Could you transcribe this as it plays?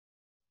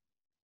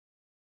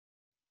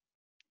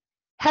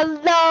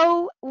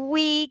Hello,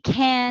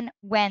 Weekend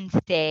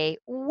Wednesday.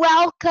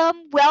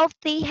 Welcome,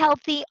 wealthy,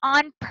 healthy,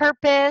 on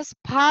purpose,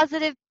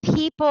 positive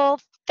people,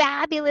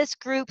 fabulous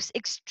groups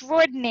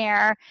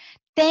extraordinaire.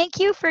 Thank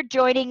you for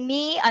joining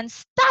me,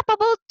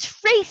 Unstoppable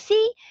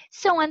Tracy.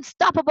 So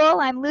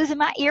unstoppable, I'm losing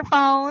my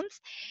earphones.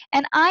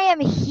 And I am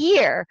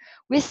here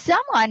with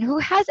someone who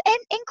has an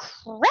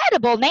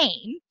incredible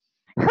name.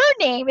 Her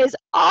name is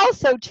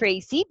also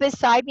Tracy,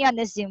 beside me on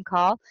this Zoom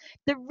call.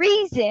 The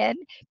reason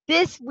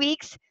this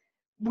week's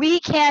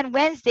Weekend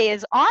Wednesday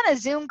is on a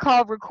Zoom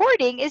call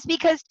recording is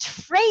because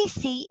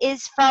Tracy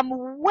is from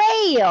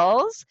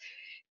Wales.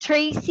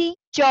 Tracey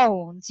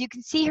Jones. You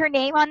can see her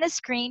name on the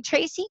screen,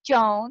 Tracey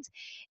Jones,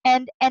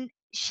 and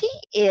she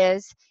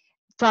is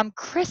from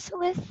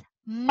Chrysalis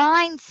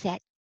Mindset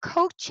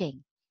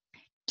Coaching.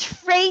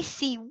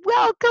 Tracy,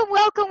 welcome,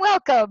 welcome,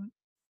 welcome.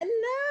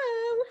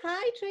 Hello.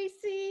 Hi,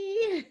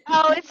 Tracy.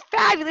 Oh, it's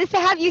fabulous to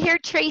have you here,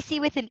 Tracy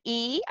with an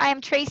E. I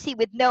am Tracy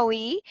with no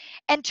E,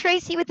 and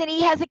Tracy with an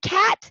E has a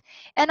cat,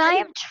 and I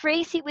am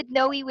Tracy with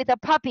no E with a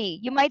puppy.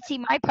 You might see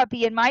my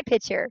puppy in my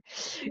picture,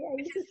 Yeah,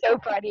 which you is just so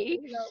got that, funny.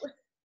 you know.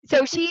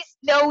 So she's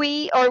Noe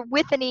or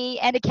with an E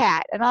and a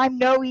cat, and I'm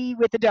Noe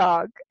with a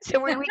dog. So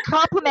we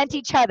complement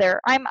each other.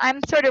 I'm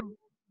sort of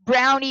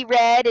brownie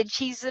red, and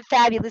she's a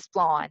fabulous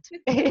blonde.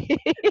 And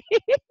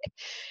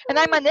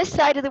I'm Oh, on this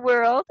side of the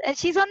world, and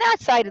she's on that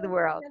side of the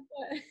world.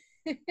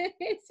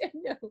 I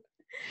know.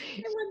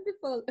 They're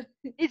wonderful.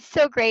 It's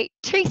so great.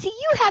 Tracy,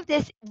 you have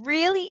this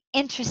really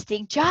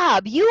interesting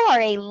job. You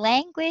are a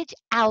language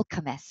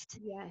alchemist.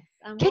 Yes,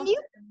 and Can what?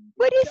 you,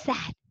 what is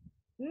that?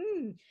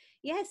 Mm,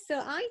 yes, so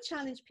I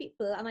challenge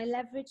people and I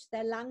leverage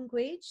their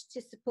language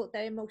to support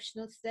their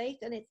emotional state,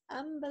 and it's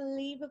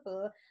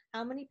unbelievable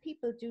how many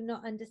people do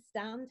not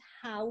understand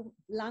how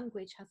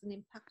language has an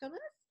impact on us.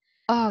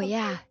 Oh, But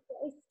yeah.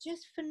 it's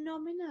just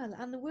phenomenal,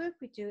 and the work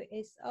we do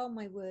is, oh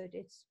my word,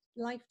 it's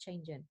life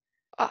changing.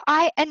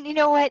 And you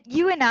know what?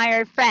 You and I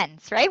are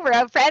friends, right?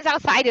 We're friends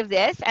outside of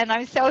this, and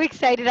I'm so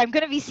excited. I'm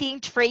going to be seeing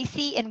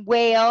Tracy in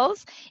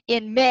Wales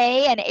in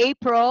May and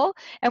April,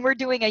 and we're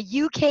doing a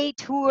UK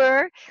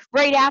tour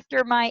right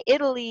after my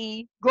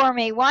Italy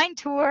gourmet wine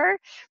tour,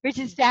 which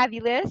is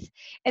fabulous.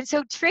 And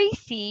so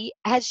Tracy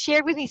has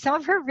shared with me some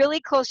of her really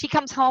cool. She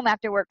comes home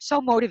after work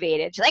so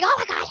motivated. She's like, "Oh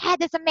my God, I had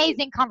this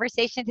amazing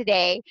conversation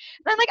today."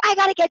 And I'm like, "I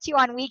got to get you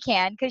on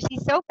weekend because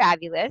she's so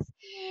fabulous."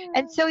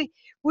 And Yeah. so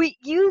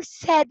you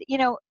said,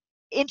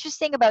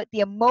 interesting about the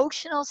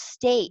emotional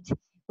state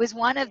was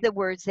one of the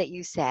words that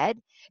you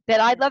said that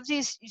I'd Yeah. love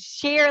to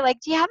share. Like,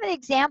 do you have an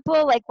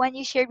example, like one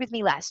you shared with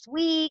me last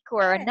week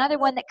or Yeah. another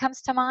one Well, that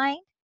comes to mind?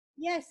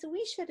 yeah. So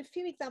we shared a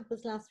few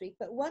examples last week,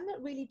 but one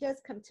that really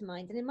does come to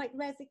mind and it might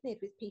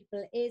resonate with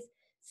people is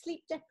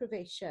sleep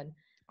deprivation.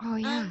 Oh, And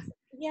yeah.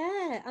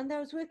 yeah, and I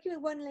was working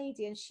with one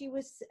lady and she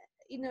was,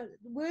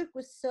 work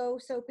was so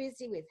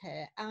busy with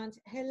her and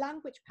her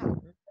language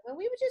pattern. And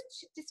we were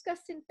just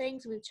discussing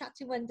things, we were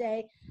chatting one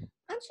day,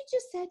 and she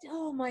just said,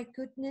 "Oh my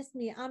goodness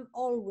me, I'm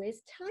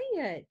always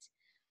tired."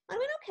 I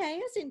went, "Okay,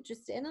 that's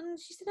interesting." And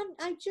she said,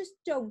 "I just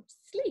don't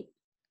sleep.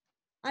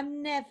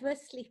 I'm never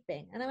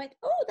sleeping." And I went,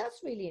 "Oh,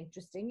 that's really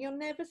interesting. You're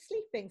never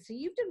sleeping. So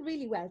you've done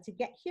really well to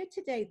get here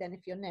today then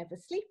if you're never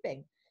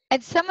sleeping."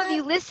 And some of Well,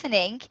 you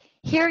listening,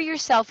 hear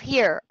yourself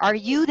here. Are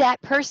you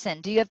that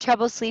person? Do you have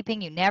trouble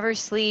sleeping? You never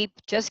sleep,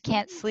 just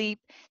can't sleep?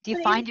 Do you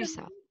well, it find is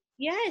yourself?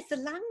 yeah, it's the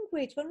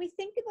language. When we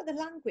think about the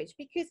language,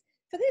 because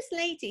for this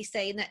lady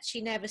saying that she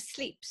never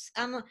sleeps,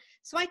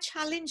 so I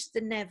challenged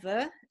the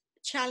never,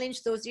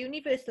 challenged those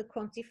universal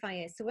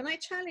quantifiers. So when I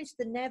challenged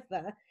the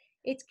never,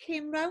 it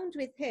came round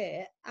with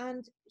her,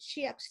 and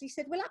she actually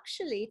said, "Well,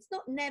 actually, it's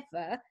not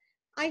never.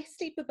 I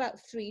sleep about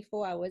 3,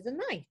 4 hours a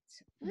night."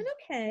 I went,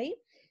 "Okay.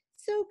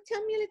 So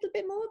tell me a little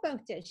bit more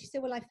about it." She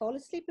said, "Well, I fall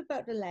asleep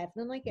about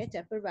 11 and I get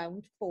up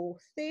around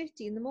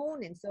 4:30 in the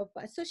morning." So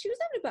she was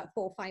having about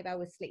 4 or 5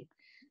 hours sleep.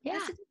 And I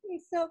Yeah. said, "Okay,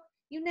 so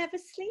you never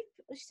sleep?"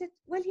 She said,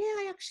 "Well, yeah,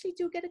 I actually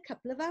do get a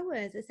couple of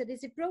hours." I said,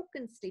 "Is it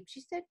broken sleep?"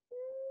 She said,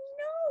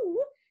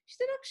 "No." She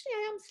said, "Actually,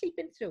 I am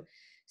sleeping through."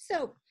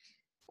 So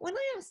when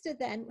I asked her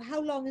then, "How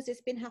long has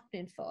this been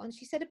happening for?" And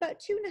she said, "About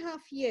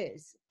 2.5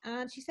 years."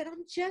 And she said,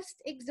 "I'm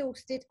just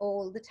exhausted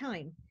all the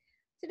time."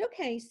 I said,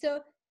 "Okay,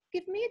 so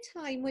give me a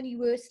time when you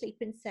were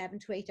sleeping 7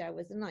 to 8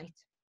 hours a night."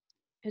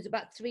 It was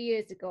about 3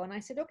 years ago. And I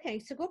said, "Okay,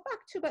 so go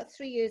back to about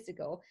 3 years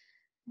ago.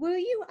 Were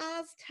you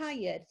as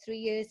tired 3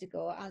 years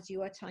ago as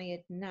you are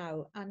tired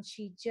now?" And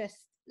she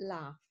just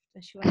laughed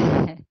and she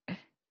went,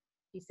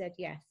 she said,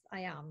 "Yes,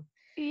 I am."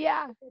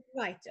 Yeah. I said,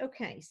 "Right,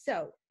 okay,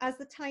 so has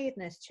the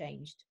tiredness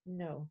changed?"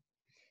 "No."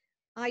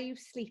 "Are you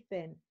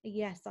sleeping?"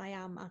 "Yes, I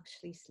am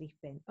actually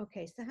sleeping."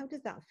 "Okay, so how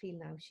does that feel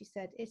now?" She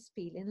said, "It's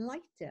feeling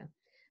lighter."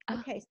 Oh.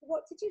 "Okay, so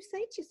what did you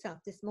say to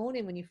yourself this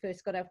morning when you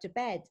first got out of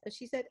bed?" And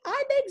she said,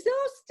 "I'm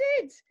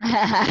exhausted.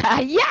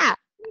 Yeah.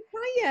 I'm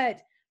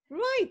tired."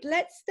 Right,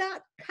 let's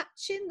start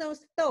catching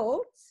those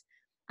thoughts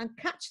and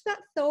catch that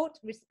thought,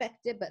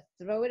 respect it, but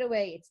throw it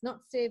away. It's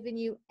not serving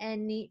you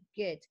any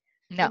good.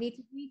 We No. need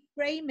to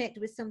reframe it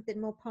with something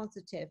more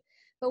positive.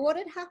 But what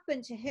had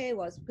happened to her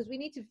was, because we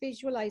need to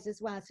visualize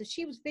as well. So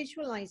she was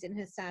visualizing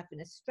herself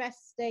in a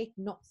stress state,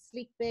 not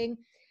sleeping.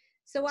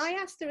 So I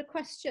asked her a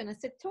question. I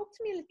said, talk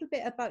to me a little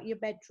bit about your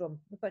bedroom,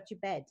 about your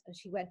bed. And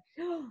she went,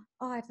 oh,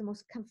 I have the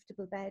most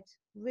comfortable bed,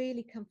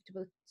 really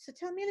comfortable. So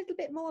tell me a little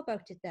bit more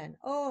about it then.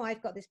 Oh,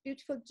 I've got this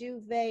beautiful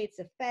duvet. It's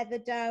a feather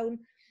down.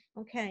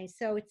 Okay,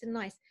 so it's a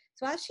nice.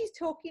 So as she's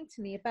talking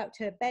to me about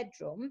her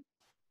bedroom,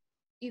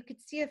 you could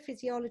see her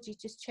physiology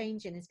just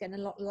changing. It's getting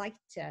a lot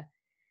lighter.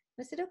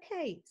 I said,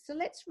 okay, so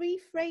let's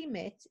reframe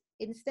it.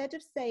 Instead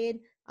of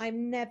saying,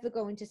 I'm never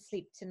going to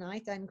sleep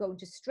tonight, I'm going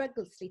to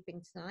struggle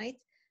sleeping tonight,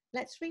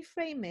 let's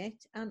reframe it,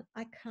 and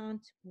I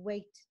can't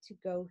wait to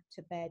go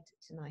to bed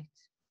tonight.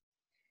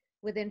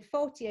 Within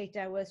 48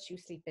 hours, she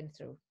was sleeping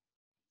through.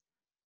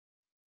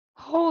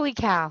 Holy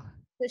cow.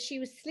 So she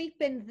was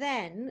sleeping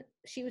then,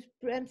 she was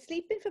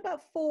sleeping for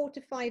about 4 to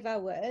 5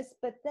 hours,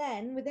 but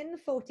then within the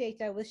 48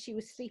 hours, she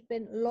was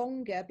sleeping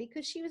longer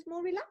because she was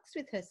more relaxed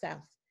with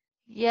herself.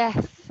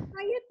 Yes.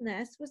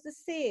 Tiredness was the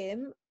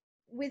same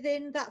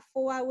within that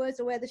 4 hours,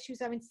 or whether she was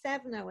having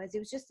 7 hours. It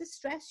was just the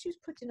stress she was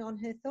putting on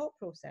her thought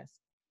process.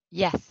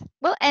 Yes.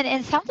 Well, and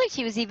it sounds like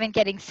she was even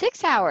getting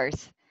 6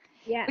 hours,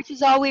 Yeah. which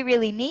is all we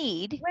really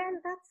need. Well,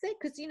 that's it.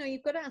 Because,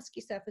 you've got to ask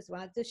yourself as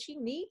well, does she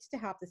need to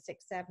have the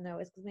 6, 7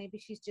 hours? Because maybe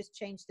she's just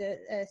changed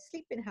her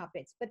sleeping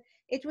habits. But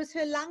it was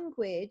her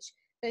language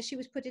that she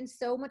was putting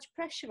so much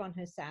pressure on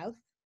herself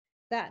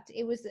that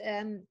it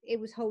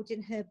was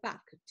holding her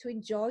back to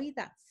enjoy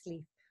that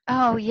sleep.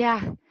 Oh,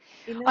 yeah.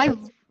 I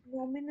It's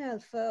phenomenal.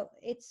 For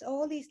it's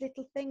all these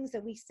little things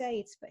that we say.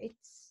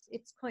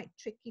 It's quite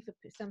tricky for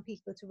some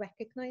people to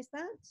recognize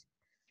that.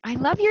 I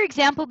love your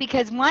example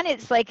because one,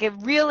 it's like a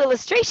real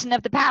illustration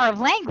of the power of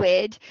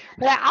language,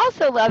 but I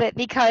also love it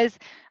because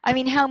I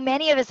mean, how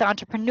many of us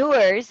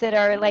entrepreneurs that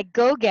are Mm. like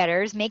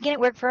go-getters, making it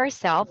work for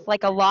ourselves,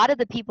 like a Yeah, lot of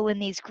the people in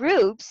these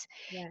groups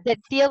yes, that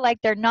feel like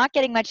they're not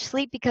getting much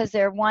sleep because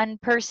they're one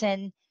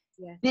person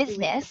yes, doing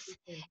business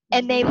everything.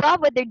 and they Mm-hmm. love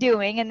what they're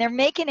doing and they're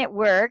making it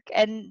work,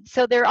 and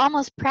so they're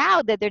almost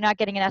proud that they're not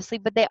getting enough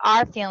sleep, but they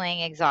are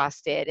feeling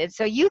exhausted. And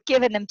so you've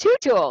given them two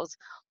tools: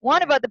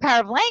 one Yeah, about the power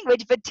of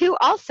language, but two,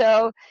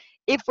 also,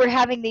 if we're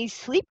having these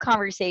sleep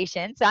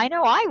conversations, I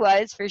know I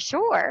was for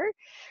sure,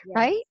 yes.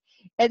 right?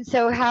 And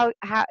so how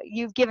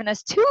you've given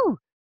us two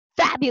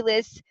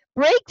fabulous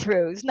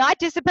breakthroughs, not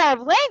just the power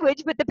of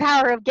language but the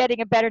power of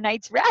getting a better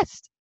night's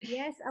rest.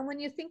 Yes, and when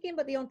you're thinking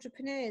about the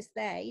entrepreneurs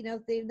there,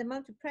 the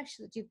amount of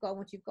pressure that you've got,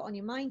 what you've got on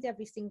your mind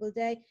every single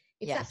day,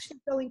 it's Yes.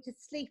 actually going to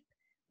sleep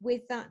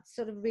with that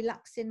sort of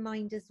relaxing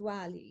mind as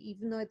well.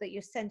 Even though that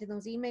you're sending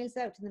those emails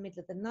out in the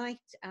middle of the night,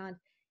 and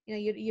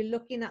you're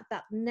looking at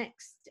that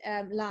next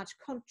large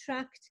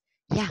contract,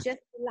 it's Yeah.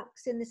 just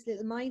relaxing this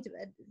little mind,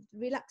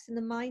 relaxing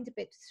the mind a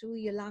bit through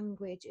your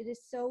language. It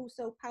is so,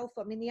 so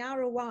powerful. I mean, the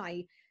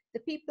ROI, the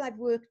people I've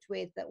worked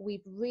with that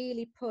we've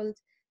really pulled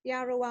the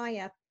ROI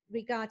up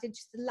regarding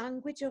just the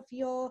language of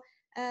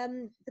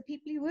the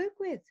people you work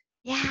with.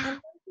 And Yeah.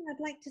 one thing I'd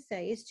like to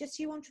say is, just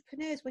you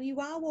entrepreneurs, when you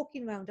are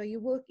walking around, or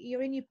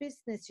you're in your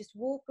business, just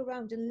walk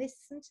around and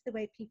listen to the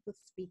way people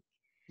speak.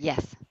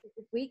 Yes.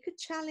 If we could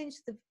challenge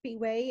the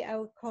way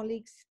our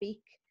colleagues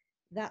speak,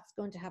 that's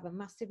going to have a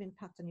massive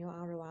impact on your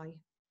ROI.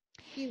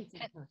 Huge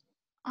impact.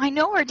 I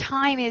know our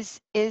time is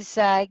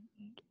Yes.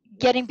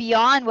 getting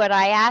beyond what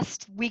I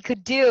asked we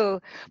could do,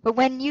 but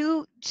when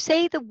you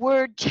say the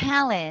word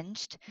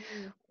challenged,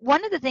 Mm,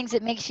 one of the things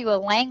that makes you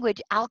a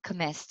language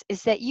alchemist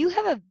is that you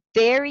have a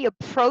very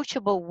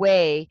approachable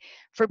way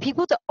for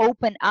people to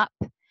open up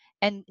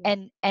and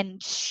yeah.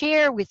 and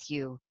share with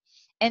you.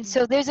 And Mm,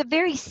 so there's a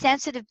very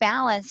sensitive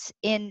balance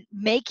in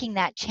making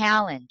that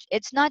challenge.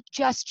 It's not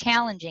just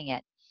challenging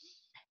it.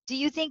 Do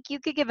you think you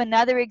could give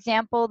another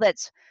example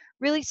that's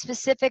really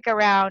specific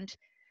around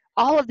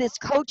all of these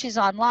coaches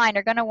online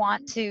are going to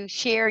want to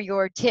share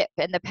your tip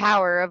and the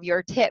power of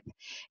your tip,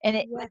 and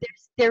but yeah.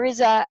 there is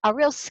a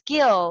real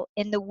skill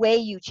in the way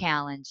you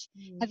challenge.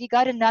 Mm. Have you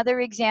got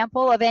another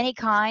example of any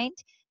kind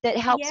that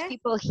helps Yes.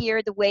 people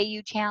hear the way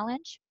you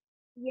challenge?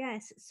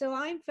 Yes, so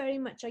I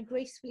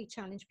gracefully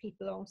challenge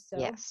people also.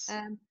 Yes.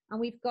 And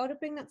we've got to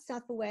bring that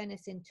self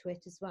awareness into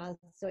it as well.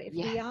 So if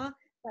we Yes. are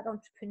that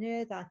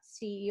entrepreneur, that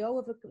CEO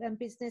of a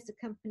business, a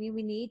company,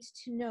 we need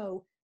to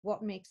know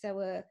what makes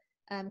our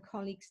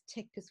colleagues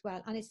tick as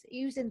well. And it's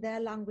using their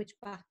language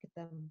back at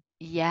them,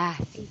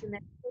 Yes. using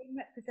their same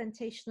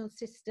representational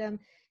system.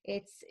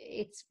 It's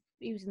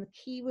using the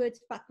keywords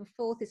back and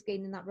forth. It's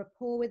gaining that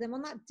rapport with them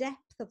on that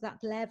depth of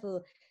that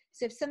level.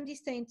 So if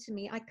somebody's saying to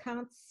me, I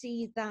can't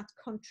see that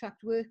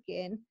contract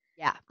working,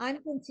 Yeah.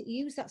 I'm going to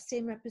use that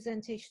same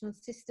representational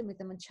system with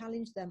them and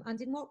challenge them. And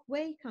in what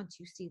way can't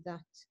you see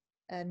that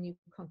new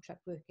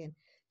contract working?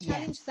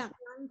 Challenge Yes. that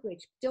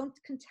language.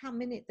 Don't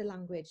contaminate the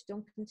language.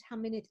 Don't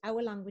contaminate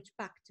our language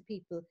back to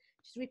people.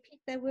 Just repeat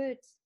their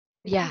words.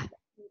 Yeah. Repeat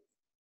their words.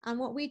 And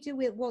what we do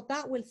with what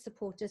that will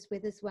support us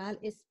with as well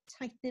is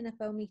tightening up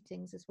our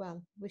meetings as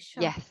well. We're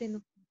Yes.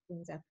 sharpening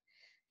things up,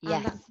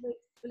 and that Yes.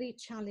 gracefully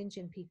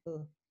challenging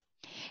people.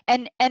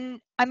 And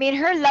I mean,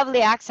 her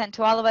lovely accent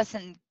to all of us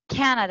in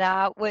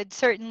Canada would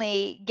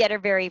certainly get her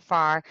very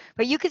far.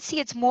 But you could see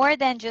it's more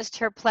than just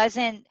her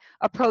pleasant,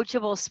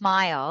 approachable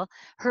smile,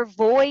 her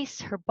voice,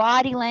 her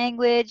body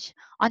language,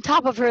 on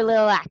top of her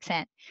little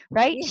accent,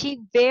 right? Yeah. She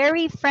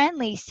very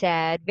friendly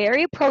said,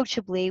 very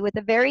approachably, with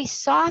a very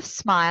soft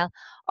smile,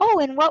 "Oh,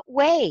 in what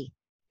way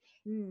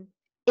Mm,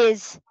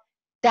 is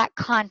that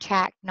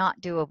contract not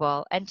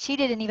doable?" And she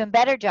did an even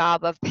better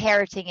job of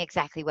parroting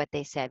exactly what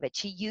they said, but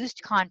she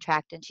used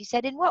contract and she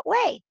said, "In what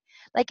way?"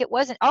 Like it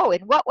wasn't, "Oh,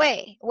 in what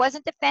way?" It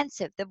wasn't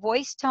defensive. The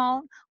voice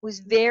tone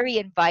was mm, very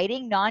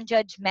inviting, non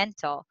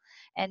judgmental.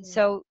 And mm,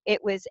 so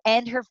it was,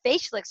 and her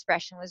facial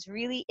expression was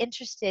really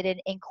interested in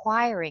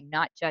inquiring,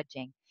 not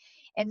judging.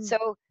 And mm,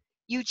 so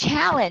you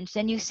challenged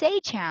and you say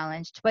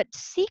challenged, but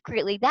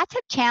secretly that's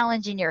a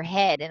challenge in your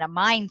head and a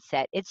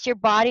mindset. It's your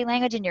body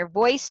language and your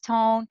voice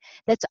tone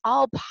that's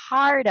all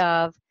part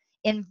of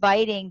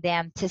inviting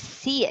them to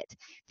see it.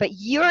 But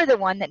you're the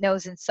one that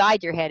knows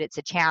inside your head it's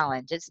a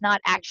challenge. It's not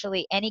mm.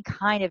 actually any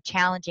kind of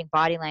challenging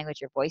body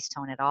language or voice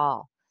tone at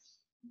all.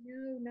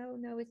 No, no,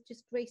 no. It's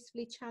just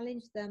gracefully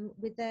challenge them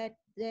with their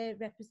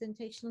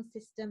representational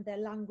system, their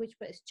language,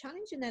 but it's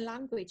challenging their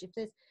language.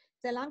 If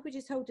their language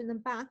is holding them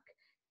back,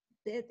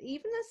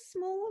 even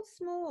a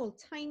small,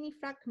 tiny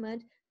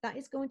fragment that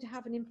is going to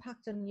have an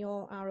impact on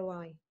your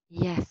ROI.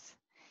 Yes.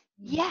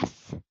 Mm,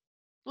 Yes.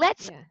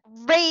 Let's yeah.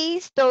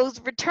 raise those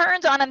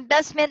returns on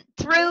investment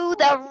through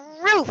Yeah. the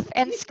roof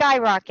and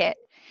skyrocket.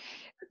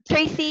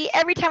 Tracy,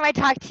 every time I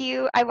talk to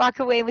you, I walk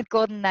away with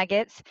golden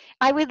nuggets.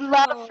 I would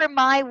love Oh, for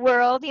my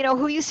world,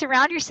 who you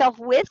surround yourself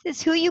with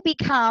is who you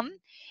become.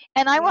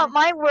 And I yeah. want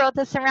my world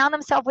to surround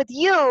themselves with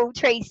you,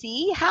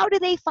 Tracy. How do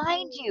they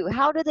find Oh, you?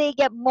 How do they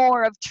get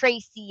more of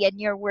Tracy and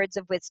your words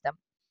of wisdom?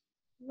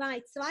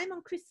 right. So I'm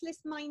on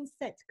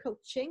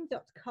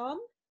chrysalismindsetcoaching.com.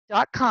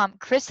 .com, Yeah.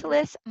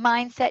 Chrysalis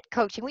Mindset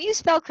Coaching. Will you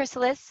spell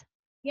Chrysalis?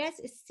 Yes,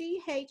 it's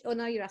CH. Oh,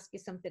 now you're asking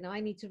something. Now I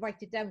need to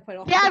write it down quite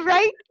Yeah, often.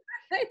 right?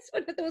 It's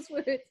one of those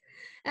words.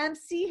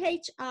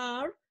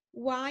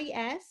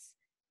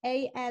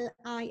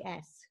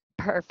 CHRYSALIS.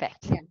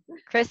 Perfect. Yes.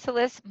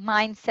 Chrysalis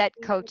Mindset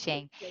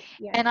Coaching.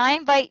 Yeah. And I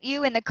invite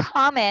you in the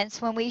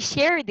comments when we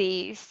share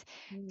these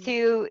Mm.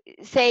 to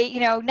say,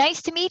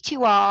 nice to meet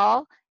you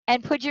all,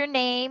 and put your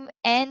name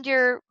and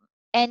your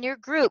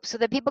group so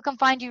that people can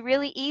find you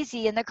really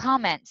easy in the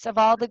comments of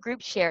all the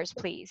group shares,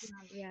 please.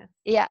 Yeah.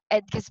 Yeah,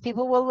 because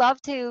people will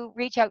love to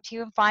reach out to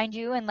you and find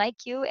you and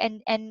like you,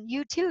 and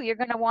you too. You're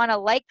going to want to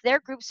like their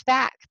groups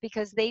back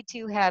because they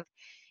too have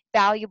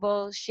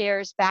valuable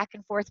shares back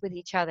and forth with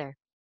each other.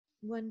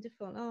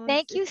 Wonderful. Oh,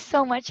 Thank you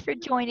so much for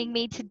joining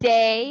me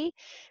today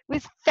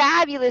with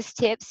fabulous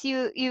tips.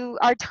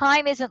 Our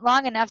time isn't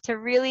long enough to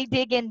really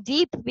dig in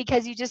deep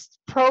because you just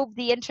probe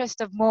the interest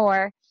of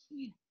more.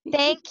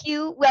 Thank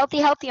you, Wealthy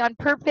Healthy on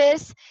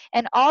Purpose,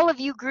 and all of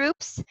you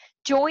groups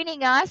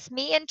joining us,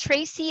 me and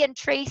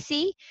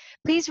Tracy.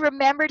 Please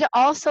remember to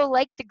also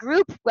like the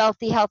group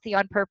Wealthy Healthy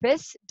on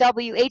Purpose,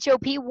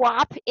 WHOP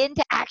WAP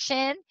into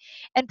action.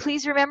 And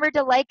please remember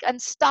to like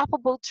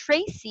Unstoppable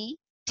Tracy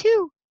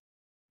too.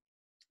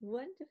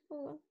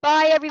 Wonderful.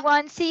 Bye,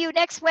 everyone. See you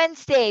next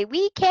Wednesday.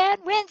 Weekend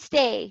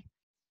Wednesday.